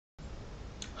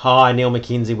Hi, Neil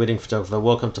McKenzie, wedding photographer.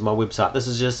 Welcome to my website. This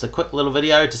is just a quick little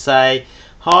video to say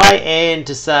hi and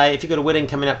to say if you've got a wedding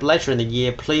coming up later in the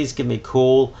year, please give me a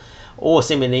call or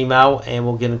send me an email and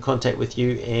we'll get in contact with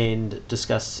you and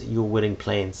discuss your wedding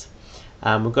plans.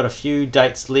 We've got a few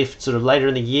dates left sort of later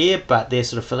in the year, but they're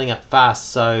sort of filling up fast,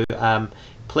 so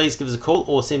please give us a call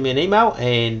or send me an email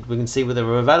and we can see whether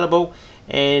we're available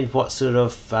and what sort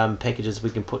of packages we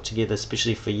can put together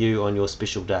especially for you on your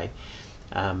special day.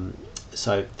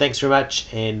 So thanks very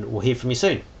much and we'll hear from you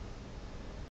soon.